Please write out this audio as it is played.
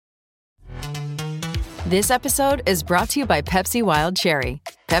This episode is brought to you by Pepsi Wild Cherry.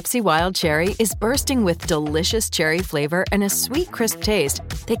 Pepsi Wild Cherry is bursting with delicious cherry flavor and a sweet, crisp taste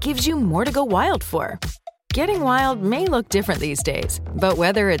that gives you more to go wild for. Getting wild may look different these days, but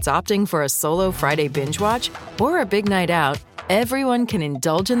whether it's opting for a solo Friday binge watch or a big night out, everyone can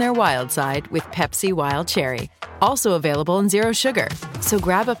indulge in their wild side with Pepsi Wild Cherry. Also available in Zero Sugar. So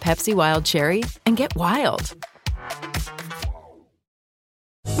grab a Pepsi Wild Cherry and get wild.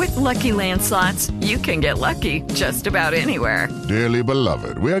 With Lucky Land Slots, you can get lucky just about anywhere. Dearly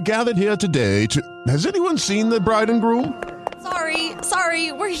beloved, we are gathered here today to... Has anyone seen the bride and groom?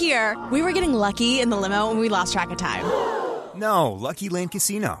 Sorry, we're here. We were getting lucky in the limo and we lost track of time. No, Lucky Land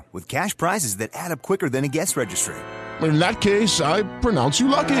Casino, with cash prizes that add up quicker than a guest registry. In that case, I pronounce you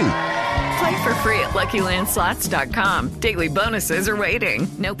lucky. Play for free at LuckyLandSlots.com. Daily bonuses are waiting.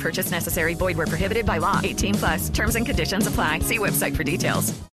 No purchase necessary. Void where prohibited by law. 18 plus. Terms and conditions apply. See website for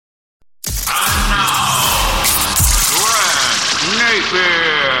details. And now, Grant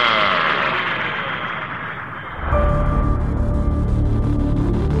Napier.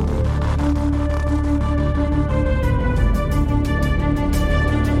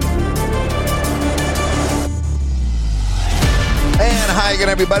 And hi again,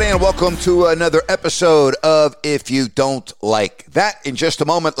 everybody, and welcome to another episode of If You Don't Like That. In just a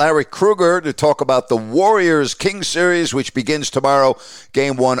moment, Larry Krueger to talk about the Warriors-Kings series, which begins tomorrow,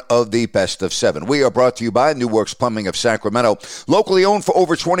 game one of the best of seven. We are brought to you by New Works Plumbing of Sacramento. Locally owned for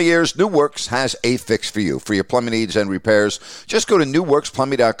over 20 years, New Works has a fix for you. For your plumbing needs and repairs, just go to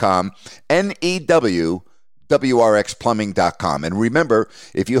newworksplumbing.com, NEWWRXplumbing.com. And remember,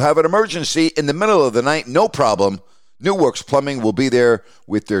 if you have an emergency in the middle of the night, no problem. New Works Plumbing will be there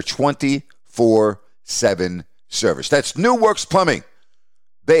with their 24/7 service. That's New Works Plumbing.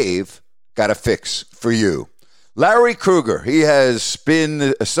 They've got a fix for you. Larry Krueger, he has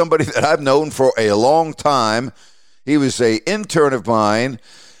been somebody that I've known for a long time. He was an intern of mine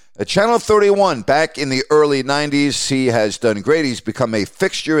at Channel 31 back in the early 90s. He has done great. He's become a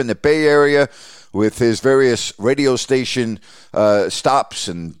fixture in the Bay Area with his various radio station stops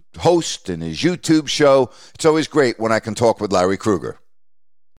and host and his YouTube show. It's always great when I can talk with Larry Krueger.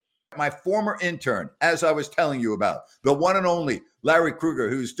 My former intern, as I was telling you about, the one and only Larry Krueger,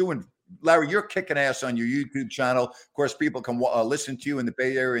 who's doing, Larry, you're kicking ass on your YouTube channel. Of course, people can listen to you in the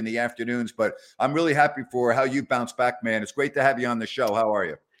Bay Area in the afternoons, but I'm really happy for how you bounced back, man. It's great to have you on the show. How are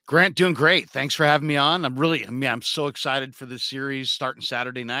you? Grant, doing great. Thanks for having me on. I'm so excited for this series starting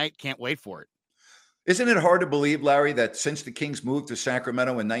Saturday night. Can't wait for it. Isn't it hard to believe, Larry, that since the Kings moved to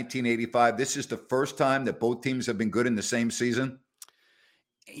Sacramento in 1985, this is the first time that both teams have been good in the same season?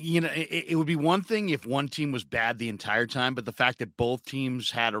 You know, it would be one thing if one team was bad the entire time, but the fact that both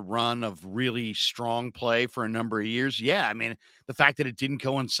teams had a run of really strong play for a number of years, yeah, I mean, the fact that it didn't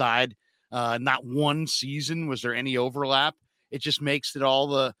coincide, not one season was there any overlap, it just makes it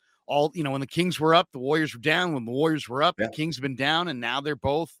when the Kings were up, the Warriors were down. When the Warriors were up, The Kings have been down, and now they're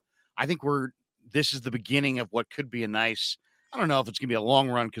both, I think this is the beginning of what could be a nice, I don't know if it's going to be a long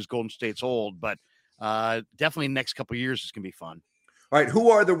run because Golden State's old, but definitely next couple of years it's going to be fun. All right, who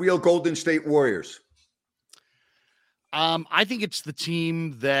are the real Golden State Warriors? I think it's the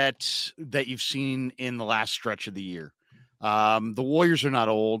team that you've seen in the last stretch of the year. The Warriors are not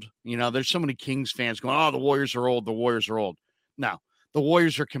old. You know, there's so many Kings fans going, "Oh, the Warriors are old. The Warriors are old." No, the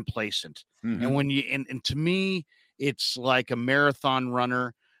Warriors are complacent. Mm-hmm. And and to me, it's like a marathon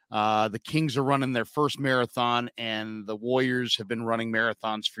runner. The Kings are running their first marathon, and the Warriors have been running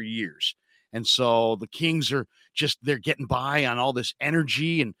marathons for years. And so the Kings are they're getting by on all this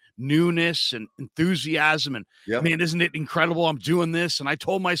energy and newness and enthusiasm. And man, isn't it incredible? I'm doing this. And I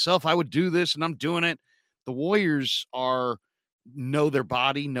told myself I would do this, and I'm doing it. The Warriors know their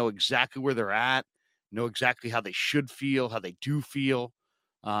body, know exactly where they're at, know exactly how they should feel, how they do feel.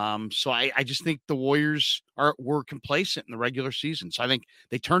 So I just think the Warriors were complacent in the regular season. So I think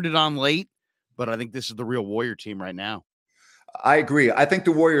they turned it on late, but I think this is the real Warrior team right now. I agree. I think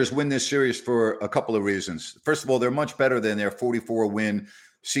the Warriors win this series for a couple of reasons. First of all, they're much better than their 44-win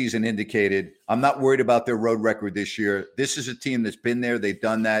season indicated. I'm not worried about their road record this year. This is a team that's been there. They've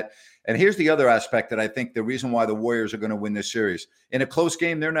done that. And here's the other aspect that I think the reason why the Warriors are going to win this series. In a close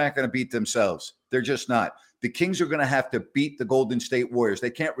game, they're not going to beat themselves. They're just not. The Kings are going to have to beat the Golden State Warriors. They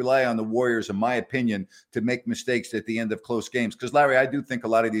can't rely on the Warriors, in my opinion, to make mistakes at the end of close games. Because, Larry, I do think a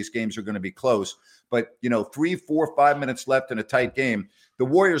lot of these games are going to be close. But, 3, 4, 5 minutes left in a tight game, the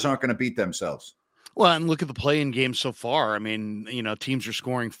Warriors aren't going to beat themselves. Well, and look at the play-in game so far. I mean, teams are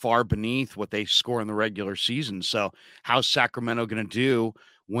scoring far beneath what they score in the regular season. So how's Sacramento going to do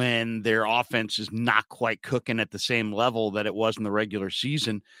when their offense is not quite cooking at the same level that it was in the regular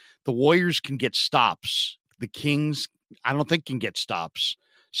season. The Warriors can get stops. The Kings, I don't think, can get stops.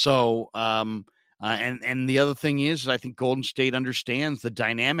 So, and the other thing is, I think Golden State understands the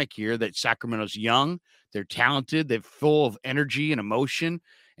dynamic here that Sacramento's young, they're talented, they're full of energy and emotion,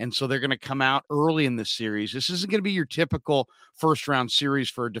 and so they're going to come out early in this series. This isn't going to be your typical first-round series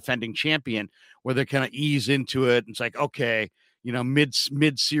for a defending champion where they're kind of ease into it. It's like, okay,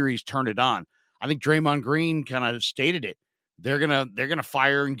 mid-series, turn it on. I think Draymond Green kind of stated it. They're gonna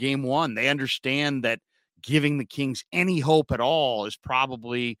fire in game one. They understand that giving the Kings any hope at all is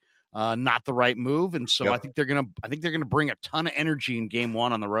probably not the right move, and so I think they're gonna bring a ton of energy in game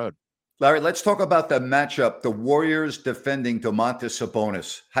one on the road. Larry, let's talk about the matchup. The Warriors defending Domantas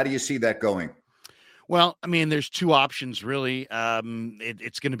Sabonis. How do you see that going? Well, I mean, there's two options really.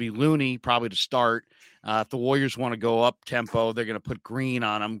 It's going to be Looney probably to start. If the Warriors want to go up tempo, they're going to put Green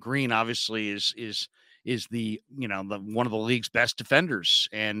on him. Green obviously is the one of the league's best defenders,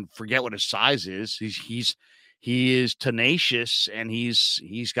 and forget what his size is. He is tenacious, and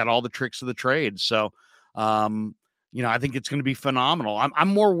he's got all the tricks of the trade. So, I think it's going to be phenomenal. I'm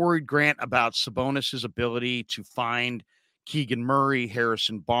more worried, Grant, about Sabonis's ability to find Keegan Murray,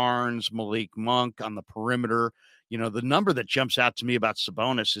 Harrison Barnes, Malik Monk on the perimeter. The number that jumps out to me about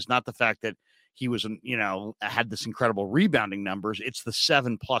Sabonis is not the fact that he was, had this incredible rebounding numbers. It's the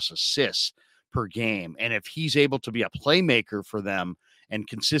 7+ assists per game. And if he's able to be a playmaker for them and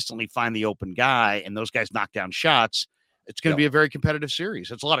consistently find the open guy and those guys knock down shots, it's going to be a very competitive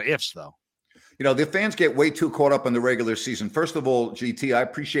series. It's a lot of ifs, though. The fans get way too caught up in the regular season. First of all, GT, I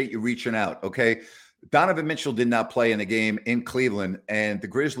appreciate you reaching out, okay? Donovan Mitchell did not play in the game in Cleveland, and the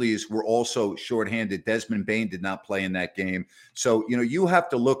Grizzlies were also shorthanded. Desmond Bane did not play in that game. So, you have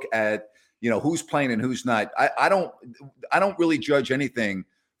to look at, who's playing and who's not. I don't really judge anything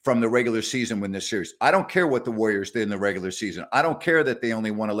from the regular season when this series. I don't care what the Warriors did in the regular season. I don't care that they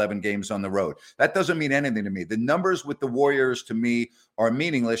only won 11 games on the road. That doesn't mean anything to me. The numbers with the Warriors to me are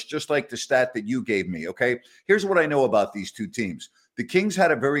meaningless, just like the stat that you gave me, okay? Here's what I know about these two teams. The Kings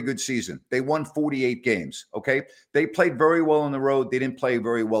had a very good season. They won 48 games, okay? They played very well on the road. They didn't play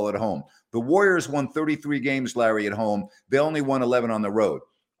very well at home. The Warriors won 33 games, Larry, at home. They only won 11 on the road.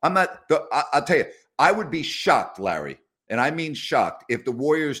 I'll tell you, I would be shocked, Larry, and I mean shocked, if the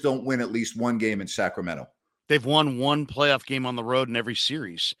Warriors don't win at least one game in Sacramento. They've won one playoff game on the road in every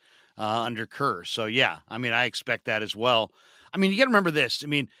series under Kerr. So, yeah, I mean, I expect that as well. I mean, you got to remember this. I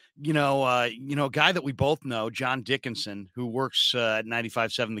mean, a guy that we both know, John Dickinson, who works at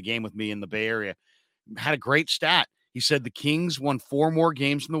 95.7 The Game with me in the Bay Area, had a great stat. He said the Kings won 4 more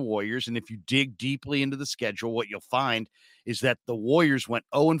games than the Warriors, and if you dig deeply into the schedule, what you'll find is that the Warriors went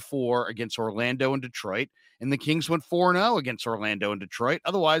 0-4 against Orlando and Detroit, and the Kings went 4-0 against Orlando and Detroit.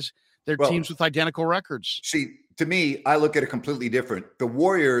 Otherwise, they're teams with identical records. See, to me, I look at it completely different. The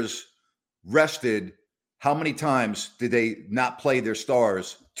Warriors rested. How many times did they not play their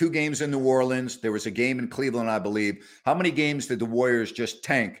stars? 2 games in New Orleans. There was a game in Cleveland, I believe. How many games did the Warriors just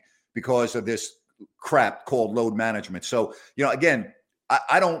tank because of this crap called load management? So, again,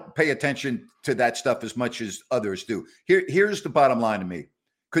 I don't pay attention to that stuff as much as others do. Here's the bottom line to me.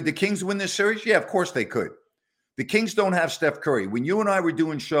 Could the Kings win this series? Yeah, of course they could. The Kings don't have Steph Curry. When you and I were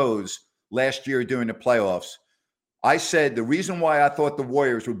doing shows last year during the playoffs, I said the reason why I thought the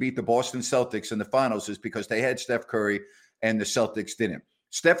Warriors would beat the Boston Celtics in the finals is because they had Steph Curry and the Celtics didn't.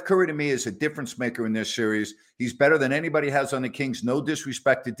 Steph Curry, to me, is a difference maker in this series. He's better than anybody has on the Kings. No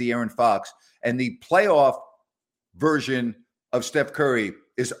disrespect to De'Aaron Fox. And the playoff version of Steph Curry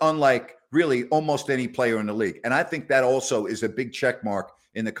is unlike really almost any player in the league. And I think that also is a big check mark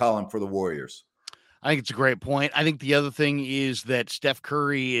in the column for the Warriors. I think it's a great point. I think the other thing is that Steph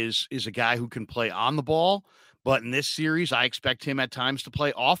Curry is a guy who can play on the ball, but in this series, I expect him at times to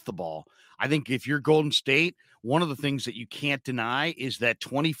play off the ball. I think if you're Golden State, one of the things that you can't deny is that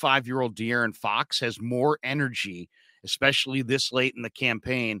 25-year-old De'Aaron Fox has more energy, especially this late in the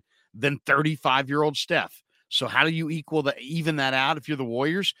campaign, than 35-year-old Steph. So how do you even that out? If you're the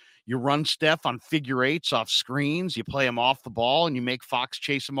Warriors, you run Steph on figure eights off screens, you play him off the ball, and you make Fox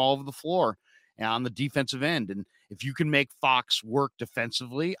chase him all over the floor on the defensive end. And if you can make Fox work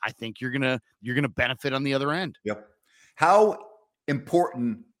defensively, I think you're gonna benefit on the other end. Yep. How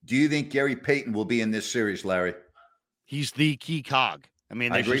important do you think Gary Payton will be in this series, Larry? He's the key cog. I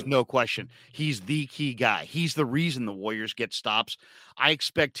mean, there's just no question. He's the key guy. He's the reason the Warriors get stops. I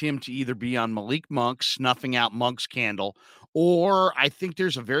expect him to either be on Malik Monk, snuffing out Monk's candle, or I think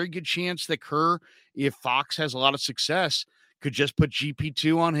there's a very good chance that Kerr, if Fox has a lot of success, could just put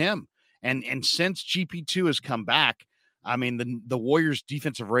GP2 on him. And since GP2 has come back, I mean, the Warriors'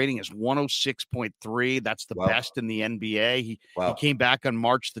 defensive rating is 106.3. That's the best in the NBA. He came back on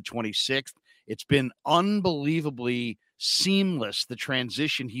March the 26th. It's been unbelievably seamless, the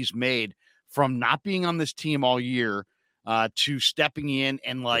transition he's made from not being on this team all year to stepping in,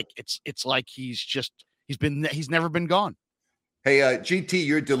 and like it's like he's never been gone. Hey, GT,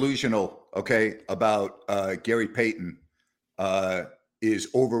 you're delusional, okay, about Gary Payton is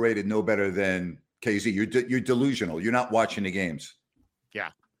overrated no better than KZ. You're delusional. You're not watching the games. Yeah.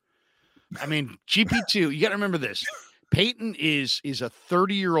 I mean, GP2, you got to remember this. Payton is a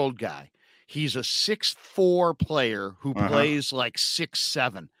 30-year-old guy. He's a 6'4" player who plays like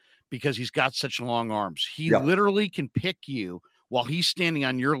 6'7" because he's got such long arms. He literally can pick you while he's standing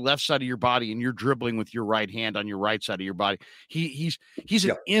on your left side of your body and you're dribbling with your right hand on your right side of your body. He's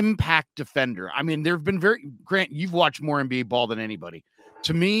an impact defender. I mean, Grant, you've watched more NBA ball than anybody.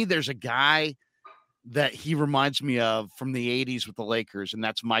 To me, there's a guy that he reminds me of from the 80s with the Lakers, and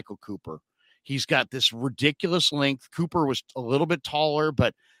that's Michael Cooper. He's got this ridiculous length. Cooper was a little bit taller,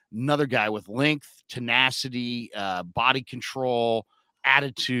 but another guy with length, tenacity, body control,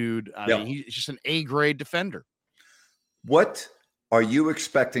 attitude. I mean, he's just an A-grade defender. What are you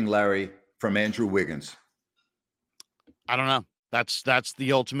expecting, Larry, from Andrew Wiggins? I don't know. That's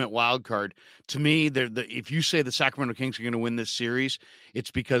the ultimate wild card. To me, if you say the Sacramento Kings are going to win this series, it's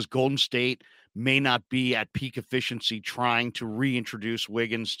because Golden State may not be at peak efficiency trying to reintroduce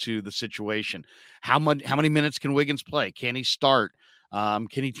Wiggins to the situation. How many minutes can Wiggins play? Can he start? Can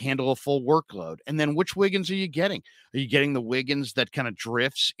he handle a full workload? And then which Wiggins are you getting? Are you getting the Wiggins that kind of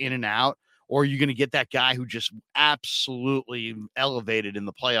drifts in and out? Or are you going to get that guy who just absolutely elevated in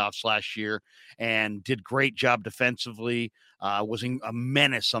the playoffs last year and did great job defensively, was a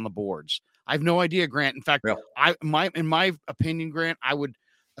menace on the boards? I have no idea, Grant. In fact, in my opinion, Grant, I would,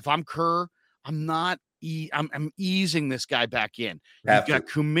 if I'm Kerr, I'm easing this guy back in. You've got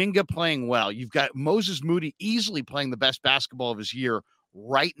Kuminga playing well. You've got Moses Moody easily playing the best basketball of his year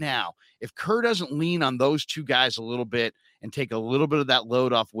right now. If Kerr doesn't lean on those two guys a little bit and take a little bit of that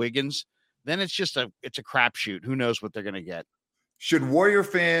load off Wiggins, then it's a crapshoot. Who knows what they're going to get? Should Warrior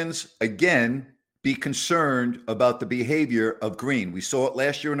fans again be concerned about the behavior of Green? We saw it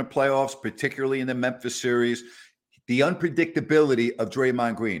last year in the playoffs, particularly in the Memphis series. The unpredictability of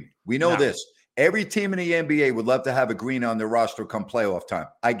Draymond Green. We know this. Every team in the NBA would love to have a Green on their roster come playoff time.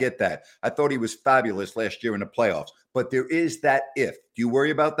 I get that. I thought he was fabulous last year in the playoffs. But there is that if. Do you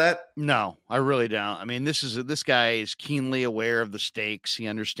worry about that? No, I really don't. I mean, this guy is keenly aware of the stakes. He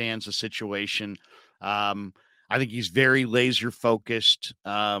understands the situation. I think he's very laser focused.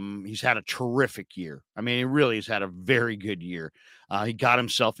 He's had a terrific year. I mean, he really has had a very good year. He got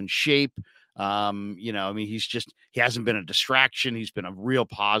himself in shape. He hasn't been a distraction. He's been a real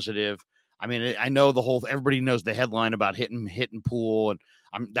positive. I mean, I know everybody knows the headline about hit and Poole, and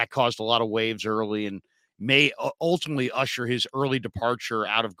that caused a lot of waves early and may ultimately usher his early departure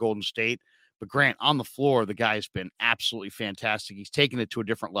out of Golden State. But Grant, on the floor, the guy's been absolutely fantastic. He's taken it to a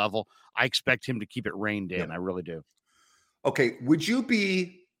different level. I expect him to keep it reined in. I really do. Okay. Would you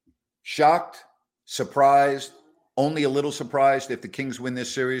be shocked, surprised, only a little surprised if the Kings win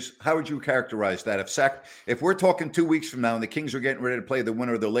this series? How would you characterize that? If we're talking 2 weeks from now and the Kings are getting ready to play the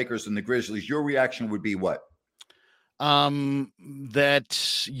winner of the Lakers and the Grizzlies, your reaction would be what?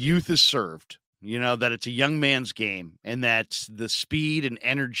 That youth is served, that it's a young man's game and that the speed and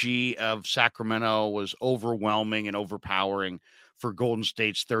energy of Sacramento was overwhelming and overpowering for Golden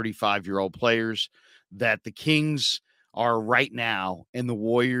State's 35-year-old players, that the Kings are right now, and the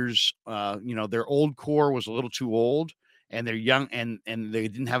Warriors, their old core was a little too old, and they're young, and they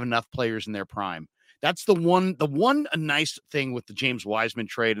didn't have enough players in their prime. That's the one nice thing with the James Wiseman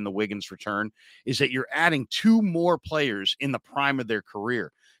trade and the Wiggins return is that you're adding two more players in the prime of their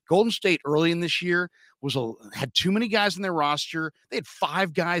career. Golden State early in this year had too many guys in their roster. They had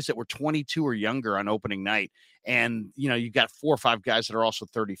 5 guys that were 22 or younger on opening night, and you've got 4 or 5 guys that are also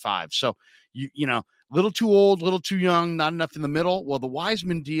 35. So little too old, little too young, not enough in the middle. Well, the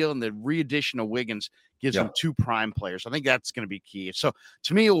Wiseman deal and the re-addition of Wiggins gives them 2 prime players. I think that's going to be key. So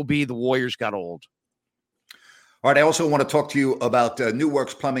to me, it will be the Warriors got old. All right, I also want to talk to you about New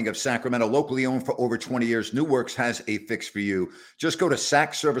Works Plumbing of Sacramento, locally owned for over 20 years. New Works has a fix for you. Just go to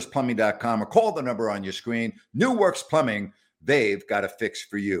sacserviceplumbing.com or call the number on your screen. New Works Plumbing, they've got a fix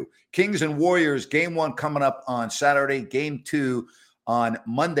for you. Kings and Warriors, game 1 coming up on Saturday, game 2 on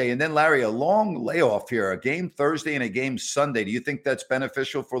Monday. And then, Larry, a long layoff here, a game Thursday and a game Sunday. Do you think that's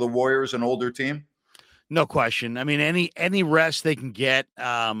beneficial for the Warriors, an older team? No question. I mean, any rest they can get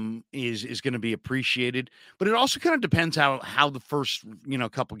is going to be appreciated, but it also kind of depends how the first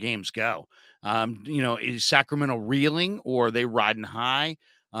couple games go. Is Sacramento reeling or are they riding high?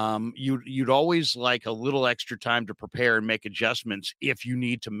 You'd always like a little extra time to prepare and make adjustments if you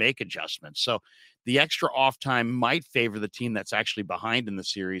need to make adjustments. So the extra off time might favor the team that's actually behind in the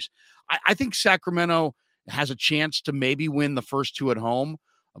series. I think Sacramento has a chance to maybe win the first two at home.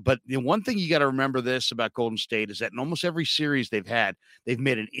 But the one thing you got to remember this about Golden State is that in almost every series they've had, they've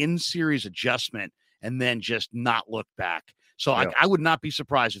made an in-series adjustment and then just not looked back. So I would not be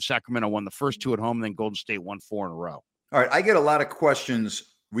surprised if Sacramento won the first two at home and then Golden State won 4 in a row. All right, I get a lot of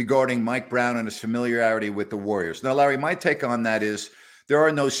questions regarding Mike Brown and his familiarity with the Warriors. Now, Larry, my take on that is there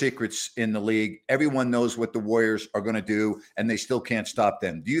are no secrets in the league. Everyone knows what the Warriors are going to do, and they still can't stop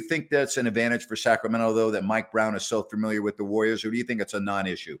them. Do you think that's an advantage for Sacramento, though, that Mike Brown is so familiar with the Warriors, or do you think it's a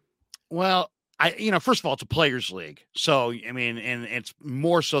non-issue? Well, first of all, it's a players' league. So, I mean, and it's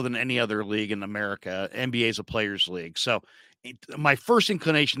more so than any other league in America. NBA is a players' league. So my first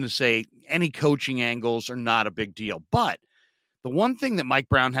inclination to say any coaching angles are not a big deal. But the one thing that Mike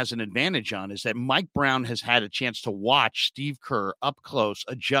Brown has an advantage on is that Mike Brown has had a chance to watch Steve Kerr up close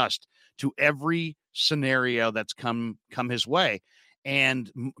adjust to every scenario that's come his way.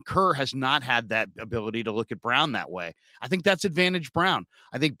 And Kerr has not had that ability to look at Brown that way. I think that's advantage Brown.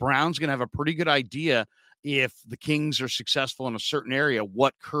 I think Brown's going to have a pretty good idea if the Kings are successful in a certain area,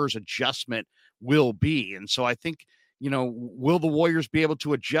 what Kerr's adjustment will be. And so I think, will the Warriors be able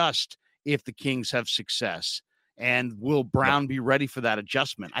to adjust if the Kings have success? And will Brown be ready for that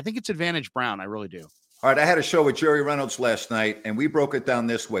adjustment? I think it's advantage Brown. I really do. All right, I had a show with Jerry Reynolds last night, and we broke it down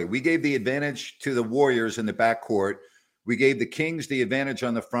this way. We gave the advantage to the Warriors in the backcourt. We gave the Kings the advantage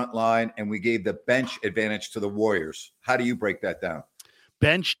on the front line, and we gave the bench advantage to the Warriors. How do you break that down?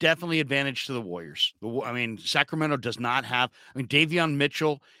 Bench, definitely advantage to the Warriors. Sacramento does not have – Davion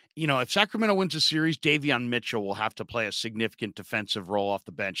Mitchell – if Sacramento wins a series, Davion Mitchell will have to play a significant defensive role off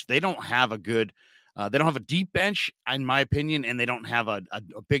the bench. They don't have a good they don't have a deep bench, in my opinion, and they don't have a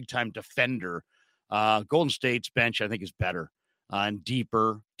big-time defender. Golden State's bench, I think, is better and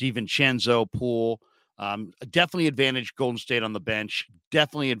deeper. DiVincenzo, Poole. Definitely advantage Golden State on the bench.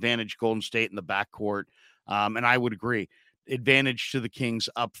 Definitely advantage Golden State in the backcourt. And I would agree. Advantage to the Kings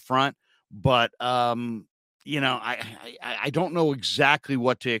up front. But, I don't know exactly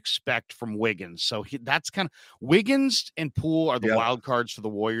what to expect from Wiggins. So that's kind of Wiggins and Poole are the wild cards for the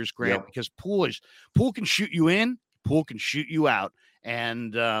Warriors, Grant, because Poole can shoot you in, Poole can shoot you out.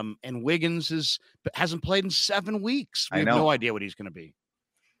 And Wiggins hasn't played in 7 weeks. We have no idea what he's going to be.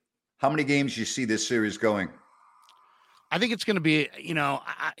 How many games do you see this series going? I think it's going to be,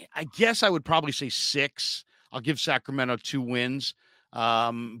 I guess I would probably say 6. I'll give Sacramento 2 wins.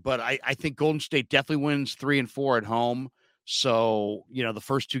 But I think Golden State definitely wins 3 and 4 at home. So, the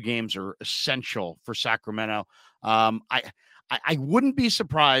first 2 games are essential for Sacramento. I wouldn't be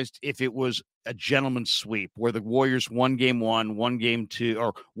surprised if it was a gentleman's sweep where the Warriors won game 1, won game 2,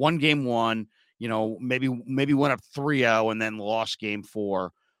 or won game 1, maybe went up 3-0 and then lost game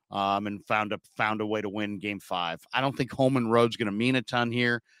 4. And found a way to win game 5. I don't think home and road's going to mean a ton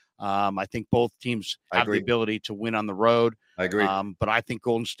here. I think both teams have the ability to win on the road. I agree. But I think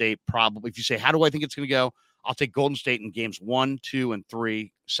Golden State probably, if you say, how do I think it's going to go? I'll take Golden State in games 1, 2, and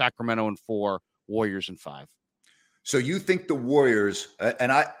 3, Sacramento in 4, Warriors in 5. So you think the Warriors,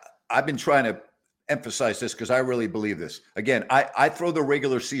 and I've been trying to emphasize this because I really believe this. Again, I throw the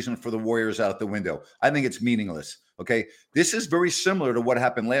regular season for the Warriors out the window. I think it's meaningless. Okay. This is very similar to what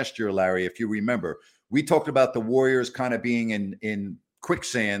happened last year, Larry. If you remember, we talked about the Warriors kind of being in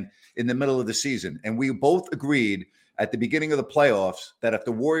quicksand in the middle of the season. And we both agreed at the beginning of the playoffs that if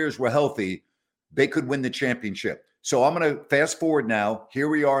the Warriors were healthy, they could win the championship. So I'm going to fast forward now. Here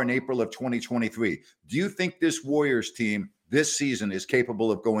we are in April of 2023. Do you think this Warriors team this season is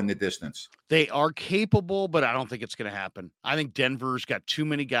capable of going the distance? They are capable, but I don't think it's going to happen. I think Denver's got too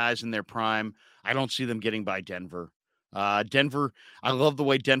many guys in their prime. I don't see them getting by Denver. Denver, I love the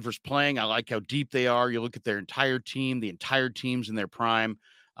way Denver's playing. I like how deep they are. You look at their entire team, the entire team's in their prime.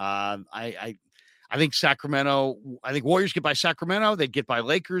 I think Sacramento, I think Warriors get by Sacramento. They'd get by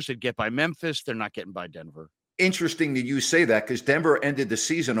Lakers. They'd get by Memphis. They're not getting by Denver. Interesting that you say that because Denver ended the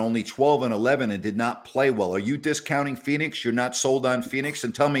season only 12-11 and did not play well. Are you discounting Phoenix? You're not sold on Phoenix?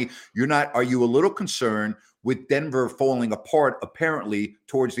 And tell me, are you a little concerned with Denver falling apart apparently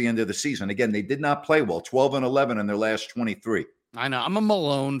towards the end of the season? Again, they did not play well, 12-11 in their last 23. I know. I'm a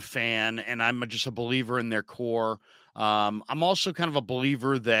Malone fan, and I'm just a believer in their core. I'm also kind of a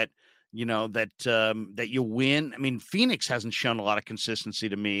believer that, that you win. I mean, Phoenix hasn't shown a lot of consistency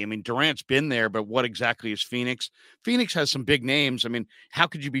to me. I mean, Durant's been there, but what exactly is Phoenix? Phoenix has some big names. I mean, how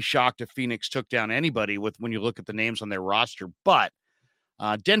could you be shocked if Phoenix took down anybody when you look at the names on their roster? But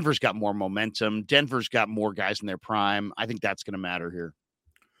Denver's got more momentum. Denver's got more guys in their prime. I think that's going to matter here.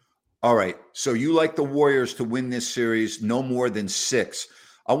 All right. So you like the Warriors to win this series no more than 6.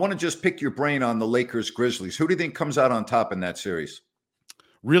 I want to just pick your brain on the Lakers Grizzlies. Who do you think comes out on top in that series?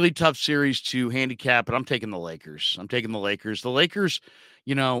 Really tough series to handicap, but I'm taking the Lakers. The Lakers,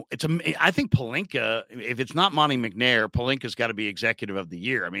 I think Pelinka, if it's not Monty McNair, Pelinka's got to be executive of the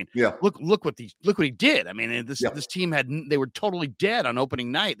year. I mean, look what he did. I mean, this team they were totally dead on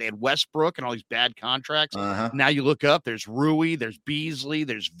opening night. They had Westbrook and all these bad contracts. Now you look up, there's Rui, there's Beasley,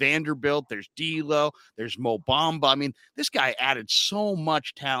 there's Vanderbilt, there's D'Lo, there's Mo Bamba. I mean, this guy added so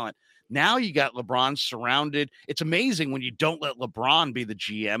much talent. Now you got LeBron surrounded. It's amazing when you don't let LeBron be the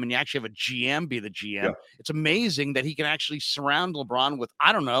GM and you actually have a GM be the GM. Yeah. It's amazing that he can actually surround LeBron with,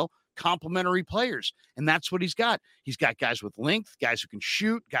 complementary players. And that's what he's got. He's got guys with length, guys who can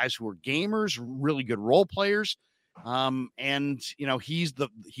shoot, guys who are gamers, really good role players. He's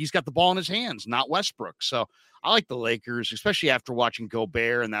got the ball in his hands, not Westbrook. So I like the Lakers, especially after watching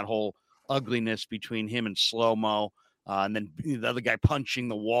Gobert and that whole ugliness between him and Slow-Mo. And then the other guy punching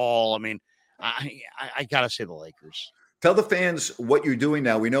the wall. I mean, I got to say the Lakers. Tell the fans what you're doing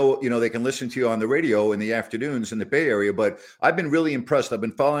now. We know, they can listen to you on the radio in the afternoons in the Bay Area, but I've been really impressed. I've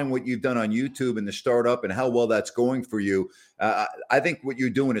been following what you've done on YouTube and the startup and how well that's going for you. I think what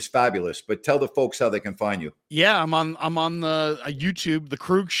you're doing is fabulous, but tell the folks how they can find you. Yeah, I'm on the YouTube, the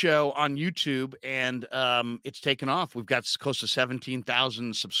Krueger Show on YouTube, and it's taken off. We've got close to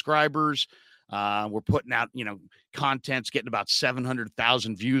 17,000 subscribers. We're putting out, content's getting about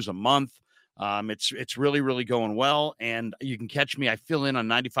 700,000 views a month. It's really, really going well. And you can catch me. I fill in on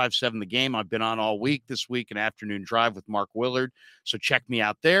 95.7 The Game. I've been on all week this week, an afternoon drive with Mark Willard. So check me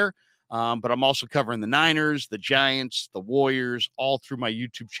out there. But I'm also covering the Niners, the Giants, the Warriors, all through my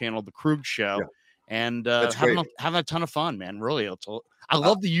YouTube channel, The Krueger Show. Yeah. And having a ton of fun, man. Really. I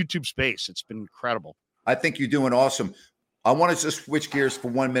love the YouTube space. It's been incredible. I think you're doing awesome. I want to just switch gears for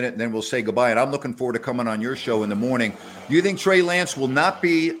 1 minute, and then we'll say goodbye. And I'm looking forward to coming on your show in the morning. You think Trey Lance will not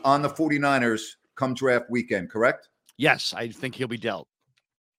be on the 49ers come draft weekend, correct? Yes, I think he'll be dealt.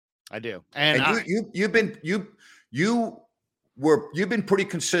 I do. And you've been pretty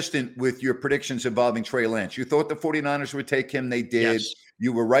consistent with your predictions involving Trey Lance. You thought the 49ers would take him. They did. Yes.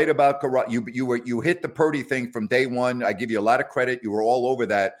 You were right about you hit the Purdy thing from day one. I give you a lot of credit. You were all over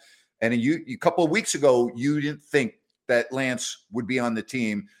that. And a couple of weeks ago, you didn't think that Lance would be on the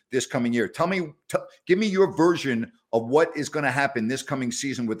team this coming year. Give me your version of what is going to happen this coming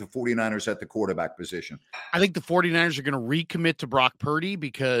season with the 49ers at the quarterback position. I think the 49ers are going to recommit to Brock Purdy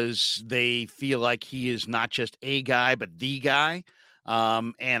because they feel like he is not just a guy, but the guy.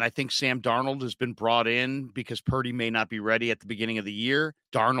 And I think Sam Darnold has been brought in because Purdy may not be ready at the beginning of the year.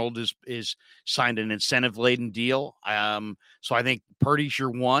 Darnold is signed an incentive-laden deal. So I think Purdy's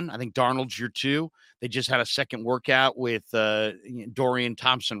your one. I think Darnold's your two. They just had a second workout with Dorian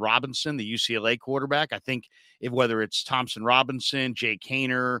Thompson-Robinson, the UCLA quarterback. I think whether it's Thompson-Robinson, Jake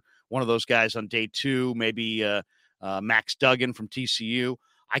Haener, one of those guys on day two, maybe Max Duggan from TCU,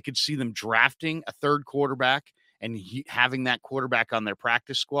 I could see them drafting a third quarterback and having that quarterback on their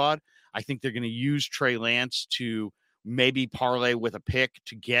practice squad. I think they're going to use Trey Lance to maybe parlay with a pick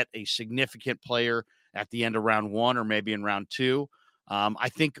to get a significant player at the end of round one or maybe in round two. I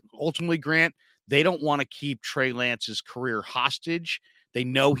think ultimately, Grant, they don't want to keep Trey Lance's career hostage. They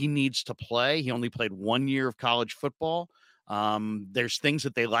know he needs to play. He only played 1 year of college football. There's things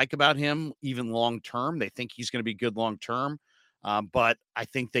that they like about him, even long-term. They think he's going to be good long-term. But I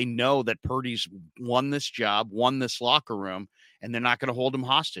think they know that Purdy's won this job, won this locker room, and they're not going to hold him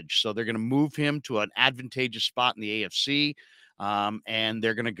hostage. So they're going to move him to an advantageous spot in the AFC. And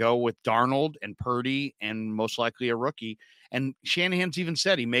they're going to go with Darnold and Purdy and most likely a rookie. And Shanahan's even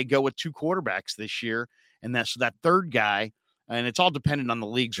said he may go with two quarterbacks this year. And so that third guy, and it's all dependent on the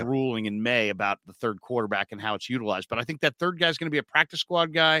league's ruling in May about the third quarterback and how it's utilized. But I think that third guy is going to be a practice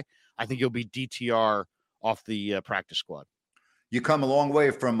squad guy. I think he'll be DTR off the practice squad. You come a long way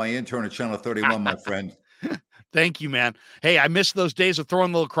from my intern at Channel 31, my friend. Thank you, man. Hey, I miss those days of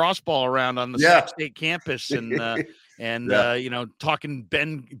throwing the lacrosse ball around on the Sac State campus and talking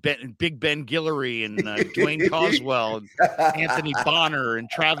Big Ben Guillory and Dwayne Coswell and Anthony Bonner and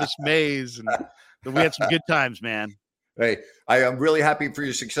Travis Mays. And we had some good times, man. Hey, I am really happy for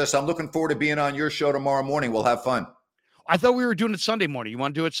your success. I'm looking forward to being on your show tomorrow morning. We'll have fun. I thought we were doing it Sunday morning. You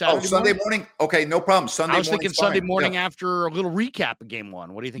want to do it Saturday Sunday morning? Okay, no problem. Sunday morning. I was thinking Sunday morning after a little recap of game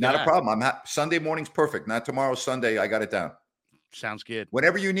one. What do you think? Not a problem. Sunday morning's perfect. Not tomorrow, Sunday. I got it down. Sounds good.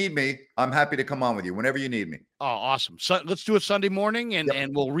 Whenever you need me, I'm happy to come on with you. Whenever you need me. Oh, awesome. So let's do it Sunday morning, and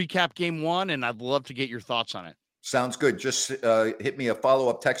we'll recap game one, and I'd love to get your thoughts on it. Sounds good. Just hit me a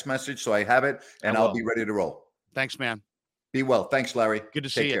follow-up text message so I have it, and I'll be ready to roll. Thanks, man. Be well. Thanks, Larry. Good to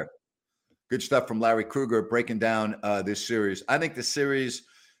see you. Good stuff from Larry Krueger breaking down this series. I think the series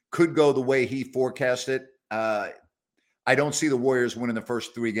could go the way he forecasted. I don't see the Warriors winning the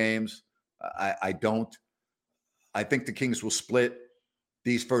first 3 games. I don't. I think the Kings will split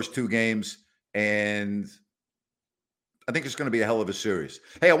these first 2 games, and I think it's going to be a hell of a series.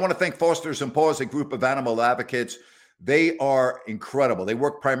 Hey, I want to thank Fosters and Paws, a group of animal advocates. They are incredible. They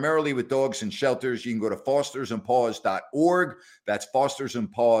work primarily with dogs in shelters. You can go to fostersandpaws.org. That's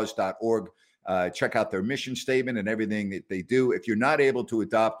fostersandpaws.org. Check out their mission statement and everything that they do. If you're not able to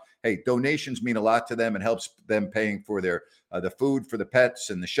adopt, hey, donations mean a lot to them and helps them paying for their the food for the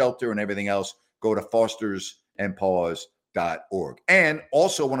pets and the shelter and everything else. Go to fostersandpaws.org. And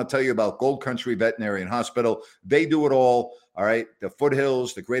also want to tell you about Gold Country Veterinary and Hospital. They do it all right? The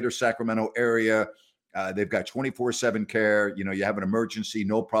foothills, the greater Sacramento area. They've got 24/7 care. You know, you have an emergency,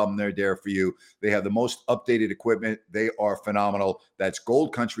 no problem. They're there for you. They have the most updated equipment. They are phenomenal. That's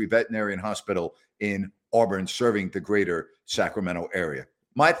Gold Country Veterinary and Hospital in Auburn, serving the greater Sacramento area.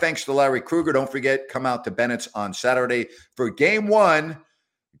 My thanks to Larry Krueger. Don't forget, come out to Bennett's on Saturday for game one,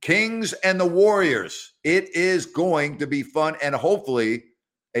 Kings and the Warriors. It is going to be fun and hopefully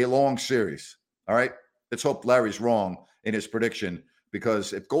a long series. All right. Let's hope Larry's wrong in his prediction,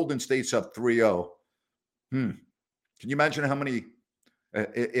 because if Golden State's up 3-0, can you imagine how many,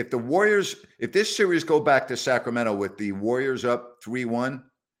 if the Warriors, if this series go back to Sacramento with the Warriors up 3-1,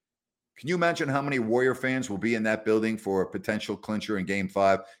 can you imagine how many Warrior fans will be in that building for a potential clincher in Game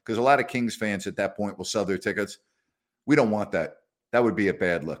 5? Because a lot of Kings fans at that point will sell their tickets. We don't want that. That would be a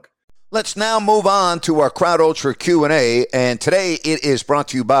bad look. Let's now move on to our Crowd Ultra Q&A, and today it is brought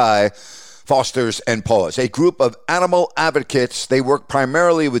to you by Fosters and Paws, a group of animal advocates. They work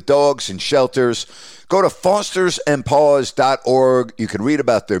primarily with dogs in shelters. Go to fostersandpaws.org. You can read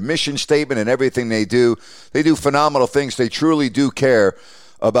about their mission statement and everything they do. They do phenomenal things. They truly do care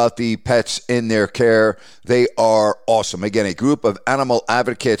about the pets in their care. They are awesome. Again, a group of animal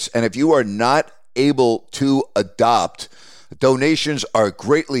advocates. And if you are not able to adopt, donations are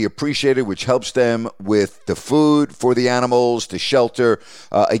greatly appreciated, which helps them with the food for the animals, the shelter.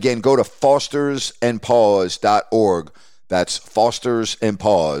 Again, go to fostersandpaws.org. That's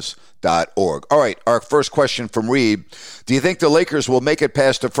fostersandpaws.org. All right, our first question from Reed. Do you think the Lakers will make it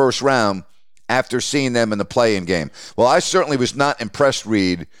past the first round after seeing them in the play-in game? Well, I certainly was not impressed,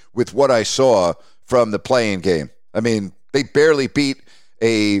 Reed, with what I saw from the play-in game. I mean, they barely beat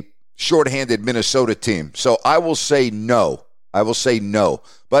a shorthanded Minnesota team. So I will say no.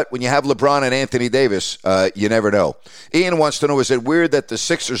 But when you have LeBron and Anthony Davis, you never know. Ian wants to know, is it weird that the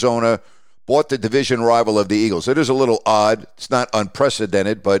Sixers owner bought the division rival of the Eagles? It is a little odd. It's not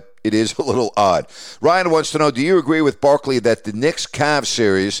unprecedented, but it is a little odd. Ryan wants to know, do you agree with Barkley that the Knicks-Cavs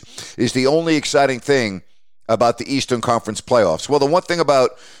series is the only exciting thing about the Eastern Conference playoffs? Well, the one thing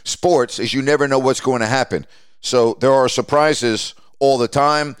about sports is you never know what's going to happen. So there are surprises all the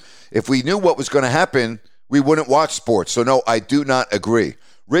time. If we knew what was going to happen, we wouldn't watch sports. So, no, I do not agree.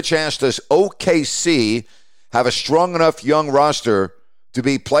 Rich asked us, OKC have a strong enough young roster to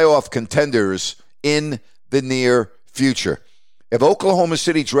be playoff contenders in the near future. If Oklahoma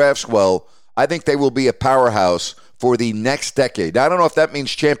City drafts well, I think they will be a powerhouse for the next decade. Now, I don't know if that means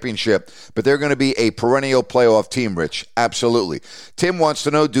championship, but they're going to be a perennial playoff team, Rich. Absolutely. Tim wants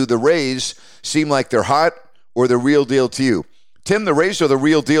to know, do the Rays seem like they're hot or the real deal to you? Tim, the Rays are the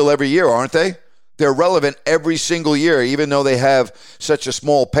real deal every year, aren't they? They're relevant every single year, even though they have such a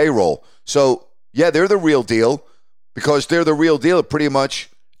small payroll. So, yeah, they're the real deal because they're the real deal pretty much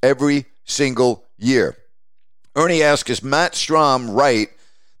every single year. Ernie asks, is Matt Strom right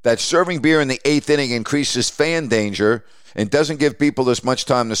that serving beer in the 8th inning increases fan danger and doesn't give people as much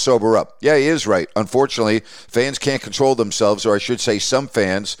time to sober up? Yeah, he is right. Unfortunately, fans can't control themselves, or I should say some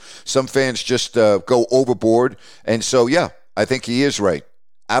fans. Some fans just go overboard. And so, yeah, I think he is right.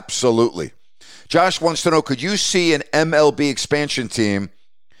 Absolutely. Josh wants to know, could you see an MLB expansion team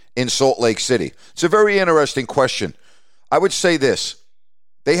in Salt Lake City? It's a very interesting question. I would say this.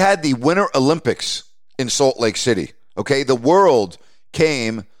 They had the Winter Olympics in Salt Lake City. Okay, the world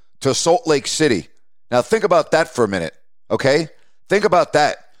came to Salt Lake City. Now think about that for a minute. Okay, think about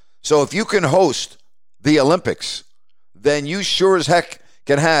that. So if you can host the Olympics, then you sure as heck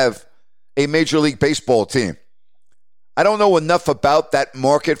can have a Major League Baseball team. I don't know enough about that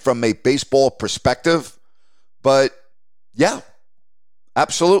market from a baseball perspective, but yeah,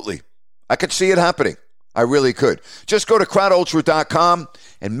 absolutely. I could see it happening. I really could. Just go to crowdultra.com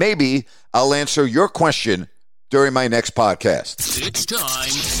and maybe I'll answer your question during my next podcast. It's time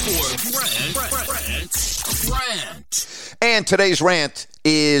for Brent's Rant. And today's rant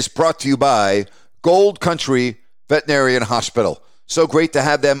is brought to you by Gold Country Veterinarian Hospital. So great to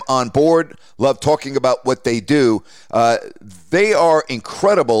have them on board. Love talking about what they do. They are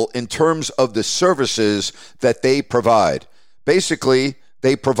incredible in terms of the services that they provide. Basically,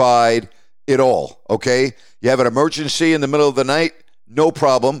 they provide it all, okay? You have an emergency in the middle of the night, no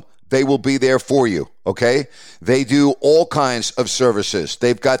problem. They will be there for you, okay? They do all kinds of services.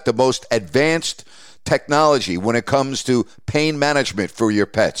 They've got the most advanced technology when it comes to pain management for your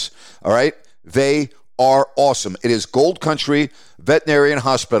pets, all right? They are awesome. It is Gold Country Veterinarian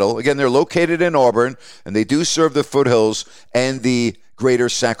Hospital. Again, they're located in Auburn, and they do serve the foothills and the greater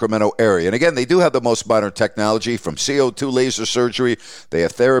Sacramento area. And again, they do have the most modern technology, from CO2 laser surgery. They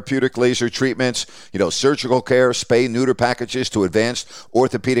have therapeutic laser treatments, surgical care, spay, neuter packages, to advanced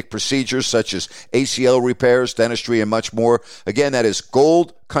orthopedic procedures such as ACL repairs, dentistry, and much more. Again, that is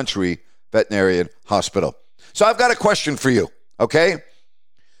Gold Country Veterinarian Hospital. So I've got a question for you, okay?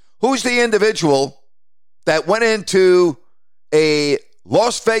 Who's the individual that went into a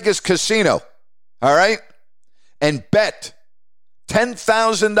Las Vegas casino, all right, and bet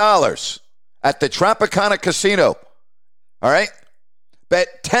 $10,000 at the Tropicana Casino, all right?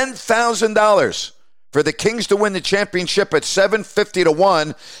 Bet $10,000 for the Kings to win the championship at $750 to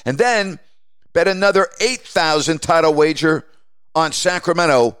 1, and then bet another $8,000 title wager on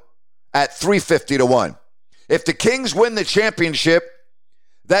Sacramento at $350 to 1. If the Kings win the championship,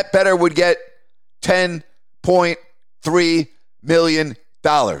 that bettor would get $10.3 million.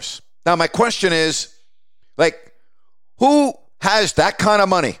 Now, my question is, who has that kind of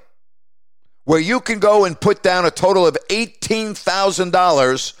money where you can go and put down a total of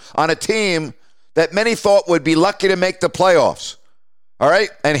 $18,000 on a team that many thought would be lucky to make the playoffs? All right?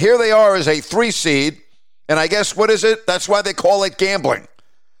 And here they are as a 3 seed, and I guess, what is it? That's why they call it gambling.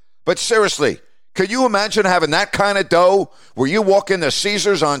 But seriously, could you imagine having that kind of dough where you walk into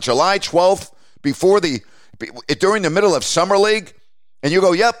Caesars on July 12th during the middle of Summer League, and you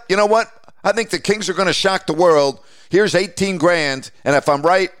go, yep, you know what? I think the Kings are going to shock the world. Here's $18,000, and if I'm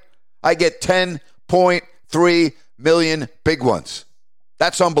right, I get 10.3 million big ones.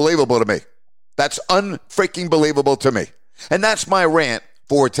 That's unbelievable to me. That's unfreaking believable to me. And that's my rant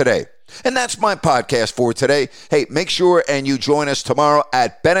for today. And that's my podcast for today. Hey, make sure and you join us tomorrow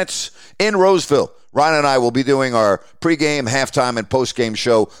at Bennett's in Roseville. Ron and I will be doing our pregame, halftime, and postgame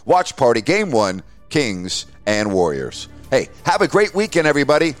show watch party, Game 1, Kings and Warriors. Hey, have a great weekend,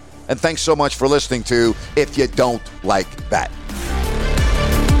 everybody. And thanks so much for listening to If You Don't Like That.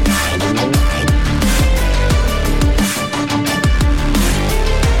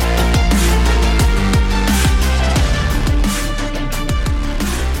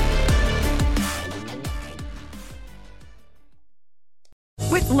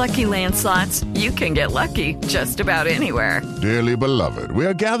 With Lucky Land Slots, you can get lucky just about anywhere. Dearly beloved, we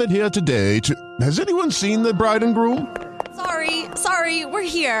are gathered here today to... Has anyone seen the bride and groom? Sorry, we're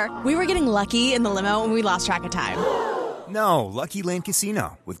here. We were getting lucky in the limo and we lost track of time. No, Lucky Land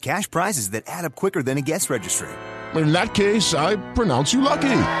Casino, with cash prizes that add up quicker than a guest registry. In that case, I pronounce you lucky.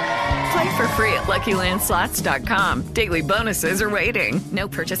 Play for free at LuckyLandSlots.com. Daily bonuses are waiting. No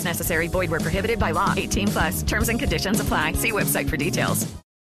purchase necessary. Void where prohibited by law. 18+. Terms and conditions apply. See website for details.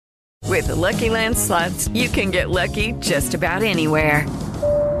 With the Lucky Land Slots, you can get lucky just about anywhere.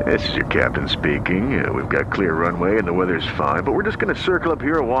 This is your captain speaking. We've got clear runway and the weather's fine, but we're just going to circle up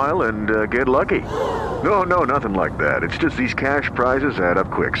here a while and get lucky. No, nothing like that. It's just these cash prizes add up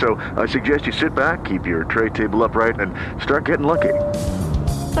quick. So I suggest you sit back, keep your tray table upright, and start getting lucky.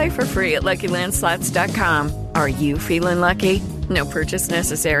 Play for free at LuckyLandSlots.com. Are you feeling lucky? No purchase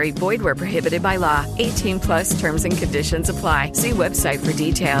necessary. Void where prohibited by law. 18+ terms and conditions apply. See website for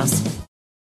details.